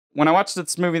when I watched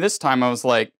this movie this time, I was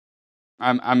like,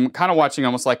 I'm kind of watching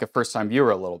almost like a first time viewer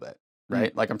a little bit,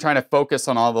 right? Like I'm trying to focus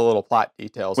on all the little plot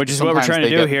details, which is what we're trying to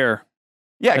do here.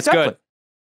 Yeah, That's exactly. good.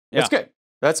 That's good.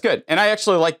 That's good. And I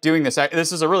actually like doing this.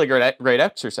 This is a really great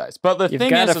exercise. But the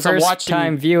thing is, I'm watching.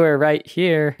 First-time viewer right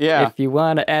here. Yeah. If you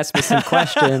want to ask me some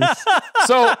questions.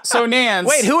 So Nance.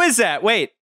 Wait, who is that?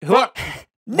 Wait, who? Well,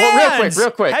 real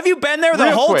quick. Have you been there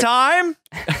the whole time?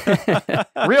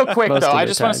 Real quick though, I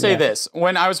just want to say yeah. this.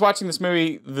 When I was watching this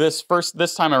movie this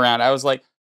time around, I was like,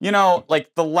 you know,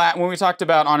 like when we talked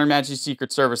about Honor Majesty's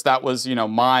Secret Service, that was, you know,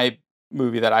 my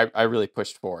movie that I really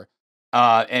pushed for.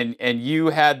 And you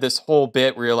had this whole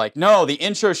bit where you're like, no, the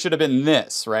intro should have been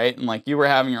this, right? And like you were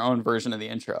having your own version of the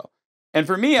intro. And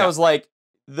for me, I was like,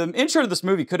 the intro to this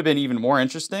movie could have been even more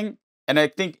interesting. And I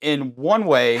think in one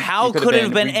way, how could it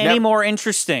have been any more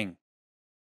interesting?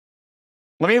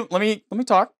 Let me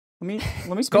talk. Let me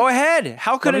speak. Go ahead.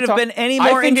 How could it have been any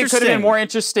more interesting? I think it could have been more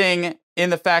interesting in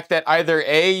the fact that either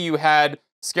A, you had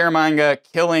Scaramanga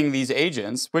killing these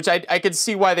agents, which I could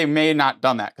see why they may not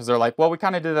done that, because they're like, well, we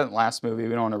kind of did that in the last movie. We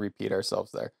don't want to repeat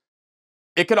ourselves there.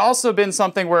 It could also have been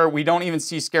something where we don't even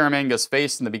see Scaramanga's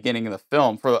face in the beginning of the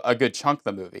film for a good chunk of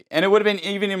the movie. And it would have been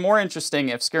even more interesting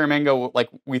if Scaramanga, like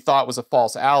we thought, was a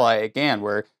false ally again,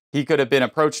 where he could have been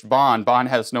approached Bond. Bond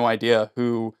has no idea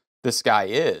who this guy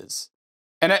is.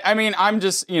 And I mean, I'm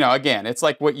just, you know, again, it's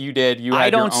like what you did. You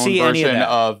had your own version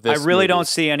of this. I really movie. don't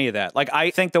see any of that. Like, I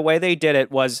think the way they did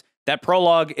it was that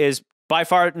prologue is by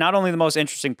far not only the most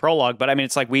interesting prologue, but I mean,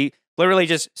 it's like we literally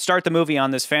just start the movie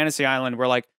on this fantasy island. We're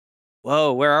like,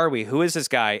 whoa, where are we? Who is this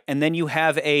guy? And then you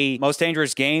have a Most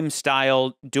Dangerous Game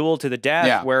style duel to the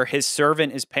death where his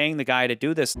servant is paying the guy to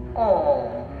do this.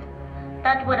 Oh,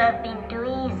 that would have been too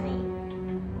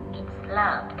easy. It's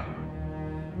locked.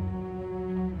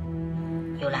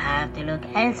 You'll have to look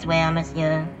elsewhere,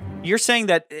 monsieur. You're saying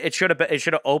that it should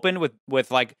have opened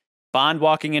with like Bond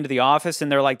walking into the office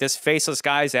and they're like, this faceless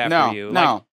guy's after you.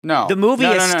 No. The movie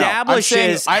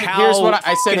establishes how here's what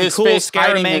I said, his cool face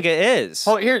Scaramanga is.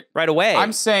 Oh, here, right away.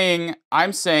 I'm saying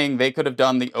they could have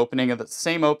done the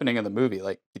same opening of the movie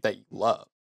like that you love,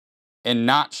 and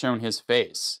not shown his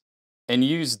face, and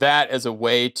use that as a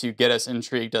way to get us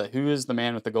intrigued to who is the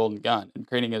man with the golden gun, and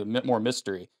creating a bit more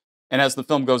mystery. And as the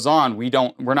film goes on, we're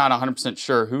not 100%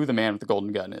 sure who the man with the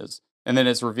golden gun is, and then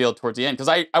it's revealed towards the end. Because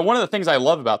I one of the things I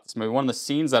love about this movie, one of the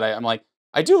scenes that I'm like,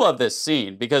 I do love this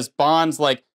scene because Bond's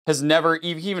like has never,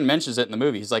 he even mentions it in the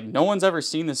movie. He's like, no one's ever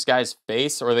seen this guy's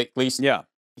face, or at least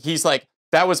he's like,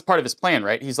 that was part of his plan,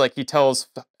 right? He's like, he tells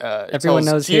everyone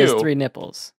knows Q, he has 3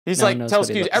 nipples. He's like, tells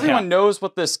Q, everyone knows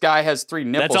what this guy has 3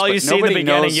 nipples. That's all you see in the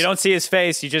beginning. Knows, you don't see his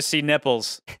face. You just see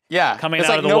nipples. Yeah, coming it's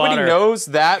out like of the nobody water. knows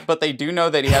that, but they do know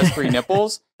that he has 3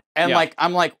 nipples. And like,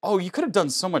 I'm like, oh, you could have done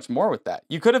so much more with that.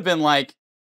 You could have been like,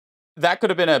 that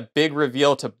could have been a big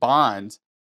reveal to Bond,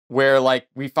 where like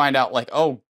we find out like,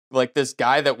 oh, like this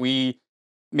guy that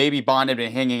maybe Bond had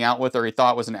been hanging out with, or he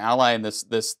thought was an ally in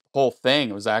this whole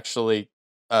thing, was actually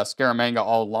Scaramanga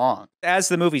all along. As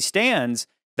the movie stands,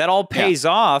 that all pays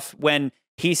off when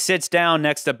he sits down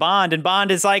next to Bond, and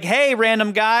Bond is like, "Hey,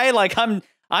 random guy, like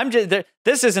I'm just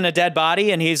this isn't a dead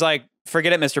body," and he's like,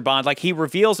 "Forget it, Mr. Bond." Like he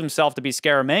reveals himself to be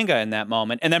Scaramanga in that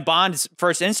moment, and then Bond's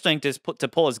first instinct is to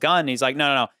pull his gun. And he's like,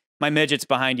 "No, my midget's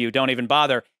behind you. Don't even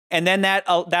bother." And then that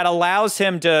allows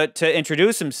him to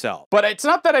introduce himself. But it's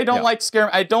not that I don't like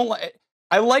Scaramanga.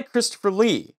 I like Christopher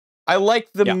Lee. I like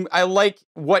I like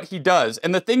what he does,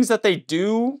 and the things that they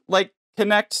do like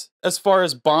connect as far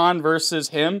as Bond versus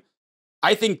him,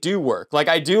 I think do work. Like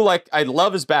I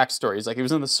love his backstory. He's like he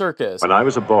was in the circus. When I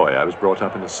was a boy, I was brought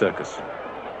up in a circus.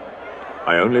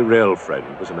 My only real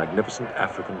friend was a magnificent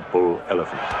African bull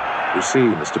elephant. You see,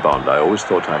 Mr. Bond, I always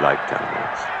thought I liked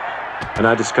animals. And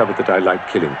I discovered that I like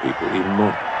killing people even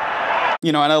more.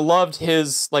 You know, and I loved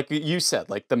his, like you said,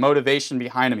 like the motivation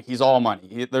behind him. He's all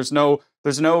money. There's no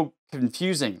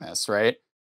confusing this, right?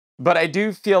 But I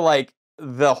do feel like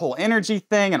the whole energy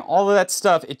thing and all of that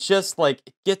stuff, it just like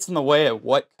it gets in the way of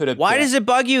what could have been. Why does it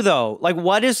bug you though? Like,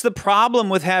 what is the problem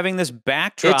with having this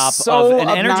backdrop it's so of an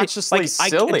energy? Obnoxiously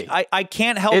silly. I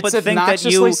can't help but think that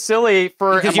obnoxiously silly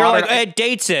for because you're like, it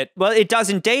dates it. Well, it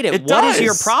doesn't date it. What is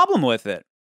your problem with it?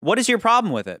 What is your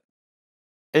problem with it?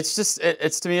 It's just,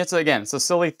 it's to me, it's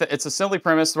a silly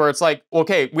premise where it's like,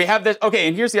 okay, we have this, okay,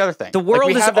 and here's the other thing. The world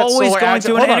is always going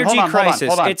through an energy crisis.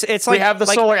 Hold on. It's like we have the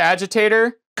solar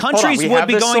agitator. Countries would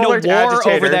be going to war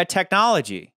over that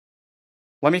technology.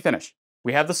 Let me finish.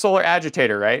 We have the solar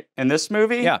agitator, right, in this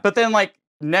movie. Yeah. But then, like,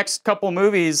 next couple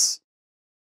movies,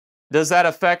 does that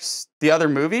affect the other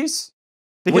movies?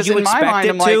 Because would you in my expect mind, it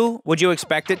I'm like, to? Would you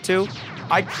expect it to?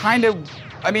 I kind of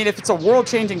I mean, if it's a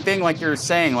world-changing thing, like you're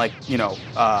saying, like dude,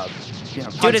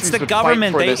 it's the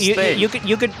government.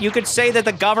 You could say that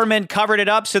the government covered it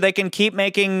up so they can keep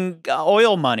making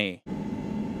oil money.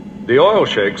 The oil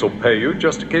sheiks will pay you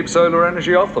just to keep solar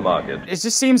energy off the market. It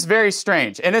just seems very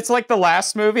strange, and it's like the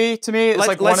last movie to me. It's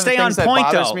like one of the things that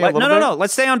bothers me a little bit. No.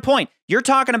 Let's stay on point. You're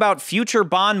talking about future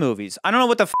Bond movies. I don't know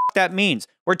what the f that means.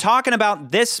 We're talking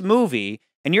about this movie,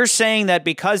 and you're saying that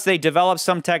because they developed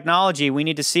some technology, we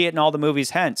need to see it in all the movies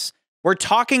hence. We're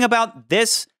talking about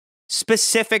this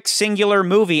specific singular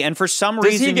movie, and for some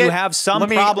reason you have some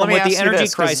problem with the energy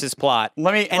crisis plot.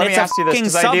 Let me ask you this,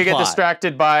 because I do get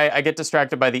distracted by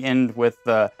the end with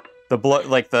the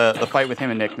fight with him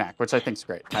and Nick Nack, which I think is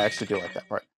great. I actually do like that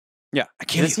part. Yeah,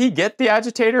 does he get the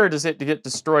agitator, or does it get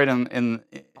destroyed in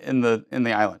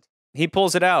the island? He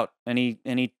pulls it out and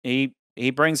he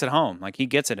brings it home. Like he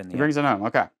gets it in the. He brings it home.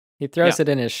 Okay. He throws it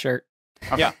in his shirt.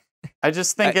 Okay. Yeah. I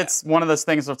just think it's one of those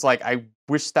things where it's like, I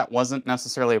wish that wasn't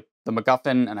necessarily the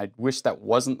MacGuffin, and I wish that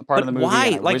wasn't the part of the movie.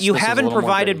 Why? Like, you haven't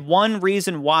provided one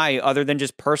reason why other than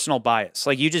just personal bias.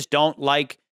 Like, you just don't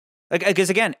like, because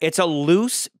again, it's a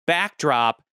loose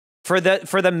backdrop for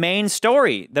the main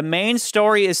story. The main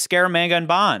story is Scaramanga and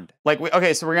Bond. Like,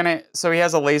 so he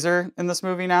has a laser in this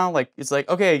movie now? Like, it's like,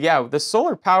 okay, yeah, the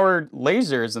solar-powered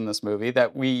lasers in this movie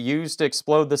that we use to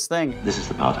explode this thing. This is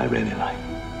the part I really like.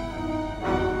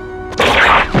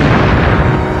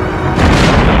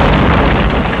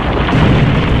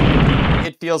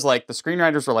 It feels like the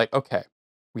screenwriters were like, okay,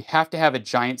 we have to have a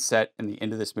giant set in the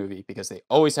end of this movie, because they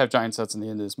always have giant sets in the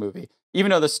end of this movie. Even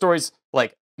though the story's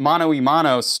like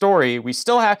mano-y-mano story, we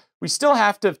still have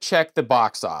to check the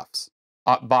box office.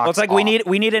 Well, it's like we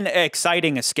need an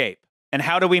exciting escape. And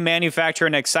how do we manufacture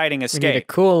an exciting escape? We need a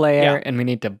cool lair, and we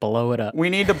need to blow it up. We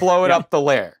need to blow it up the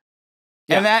lair.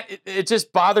 Yeah. And that, it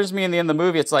just bothers me in the end of the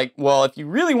movie. It's like, well, if you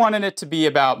really wanted it to be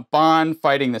about Bond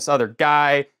fighting this other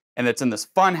guy, and it's in this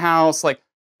fun house, like,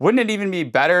 wouldn't it even be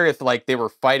better if, like, they were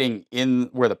fighting in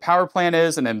where the power plant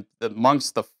is, and then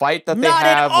amongst the fight that they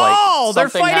have, like, something they're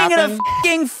fighting in a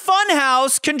fucking fun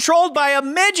house controlled by a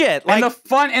midget. Like,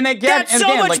 that's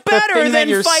so much better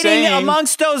than fighting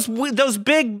amongst those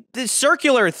big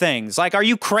circular things. Like, are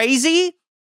you crazy?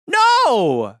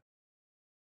 No.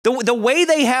 The way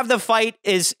they have the fight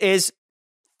is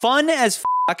fun as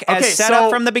fuck, as set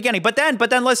up from the beginning. But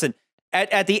then listen.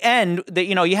 At the end,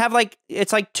 you have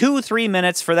it's like 2-3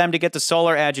 minutes for them to get the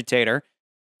solar agitator,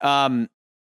 and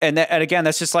again,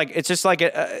 that's just like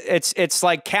it's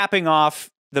like capping off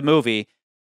the movie.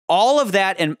 All of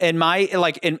that in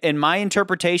my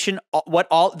interpretation,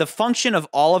 the function of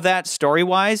all of that story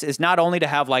wise is not only to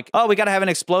have we got to have an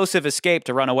explosive escape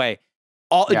to run away.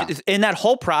 In that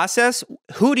whole process,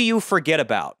 who do you forget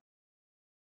about?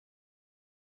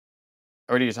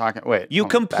 What are you talking? Wait. You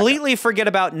completely forget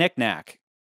about Nick Nack.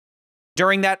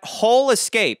 During that whole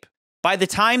escape, by the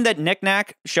time that Nick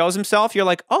Nack shows himself, you're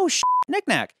like, oh, Nick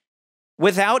Nack.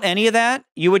 Without any of that,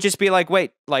 you would just be like,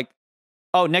 wait,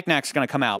 oh, Nick Nack's going to come out.